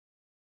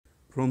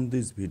From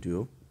this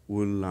video,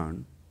 we will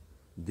learn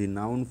the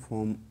noun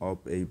form of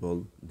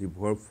able, the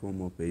verb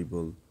form of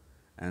able,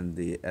 and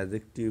the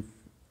adjective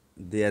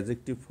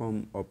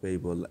form of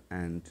able,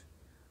 and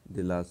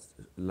the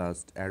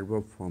last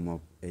adverb form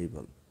of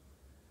able.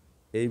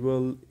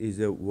 Able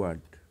is a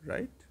word,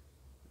 right?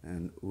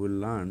 And we'll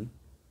learn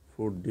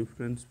 4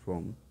 different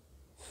forms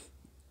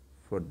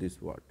for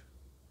this word.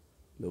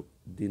 Look,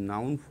 the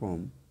noun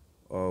form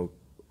of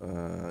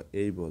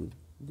able.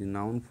 The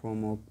noun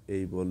form of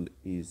able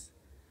is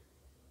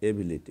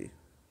ability.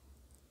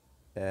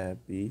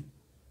 Ability.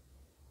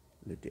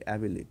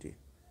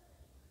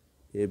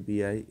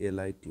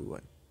 A-B-I-L-I-T-Y.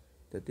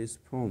 That is,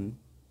 from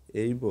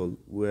able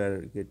we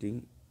are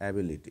getting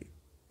ability.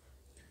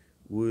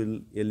 We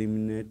will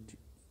eliminate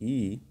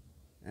E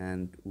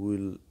and we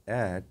will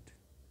add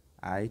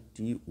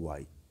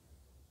I-T-Y.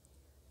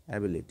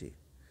 Ability.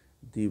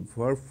 The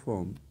verb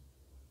form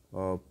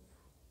of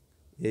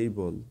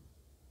able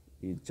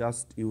is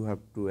just you have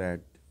to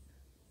add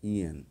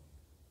en.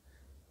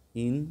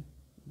 In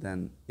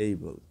then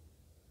able.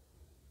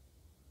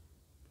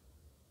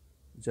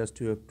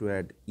 Just you have to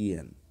add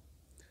en.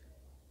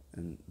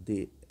 And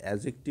the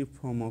adjective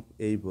form of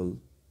able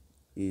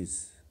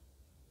is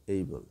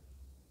able.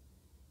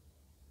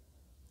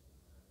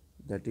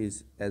 That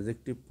is,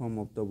 adjective form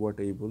of the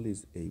word able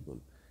is able.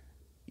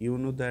 You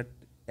know that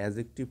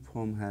adjective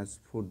form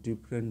has 4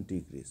 different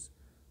degrees: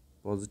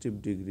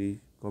 positive degree,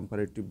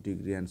 comparative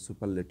degree, and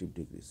superlative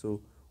degree.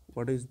 So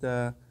what is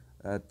the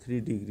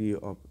 3 degree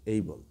of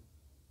able?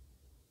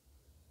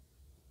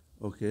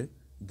 Okay,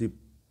 the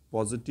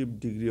positive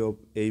degree of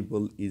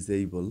able is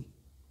able,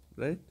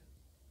 right?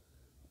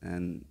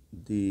 And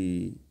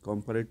the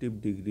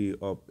comparative degree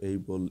of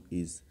able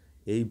is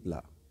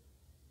abler.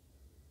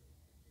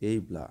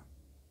 Abler.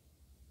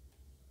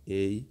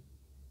 A-B-L-E-R.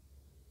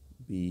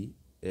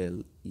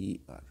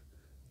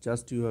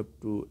 Just you have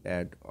to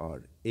add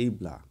or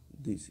abler.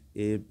 This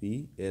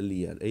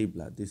A-B-L-E-R,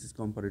 abler. This is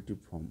comparative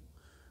form,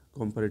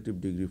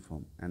 comparative degree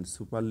form, and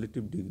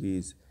superlative degree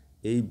is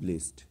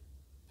ablest.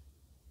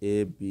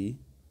 A-B-L.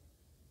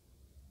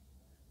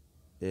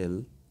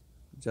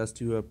 Just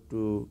you have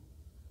to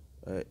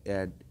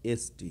add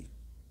st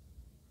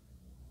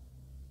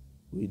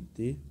with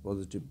the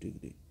positive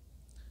degree.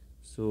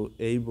 So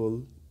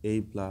able,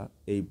 abler,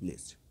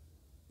 ablest.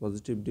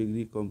 Positive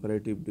degree,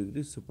 comparative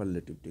degree,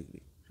 superlative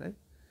degree, right?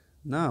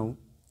 Now,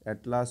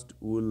 at last,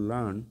 we will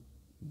learn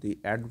the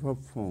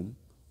adverb form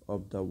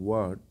of the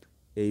word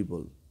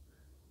able.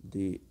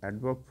 The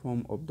adverb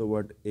form of the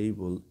word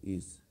able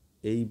is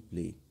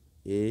ably,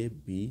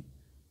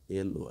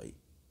 A-B-L-Y.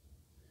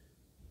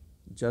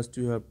 Just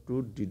you have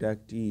to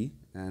deduct E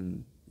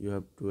and you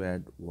have to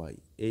add Y,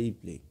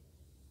 ably.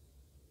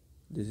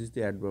 This is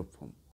the adverb form.